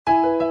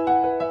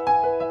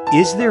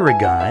Is there a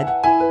God?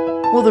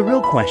 Well, the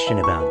real question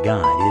about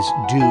God is,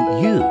 do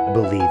you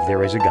believe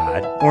there is a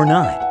God or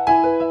not?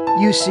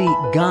 You see,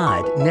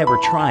 God never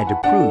tried to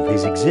prove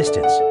his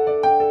existence.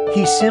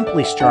 He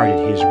simply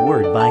started his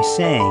word by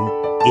saying,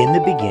 "In the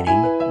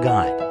beginning,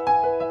 God."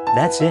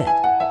 That's it.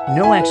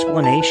 No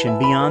explanation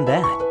beyond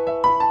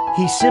that.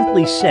 He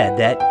simply said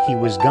that he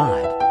was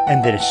God,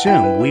 and that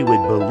assumed we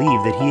would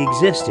believe that he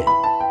existed,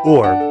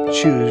 or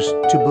choose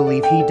to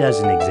believe he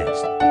doesn't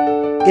exist.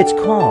 It's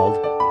called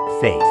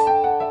faith.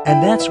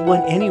 And that's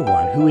what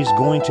anyone who is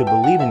going to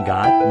believe in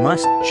God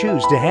must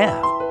choose to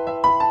have.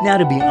 Now,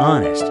 to be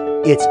honest,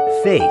 it's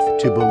faith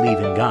to believe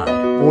in God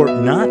or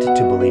not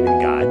to believe in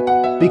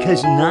God,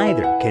 because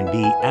neither can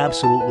be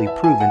absolutely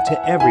proven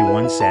to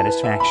everyone's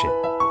satisfaction.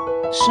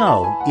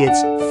 So,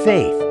 it's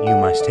faith you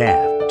must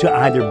have to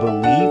either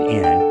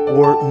believe in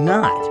or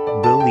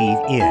not believe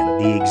in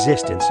the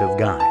existence of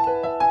God.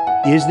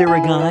 Is there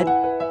a God?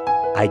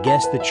 I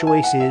guess the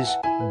choice is,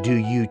 do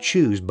you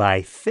choose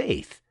by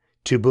faith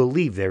to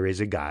believe there is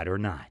a God or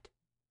not?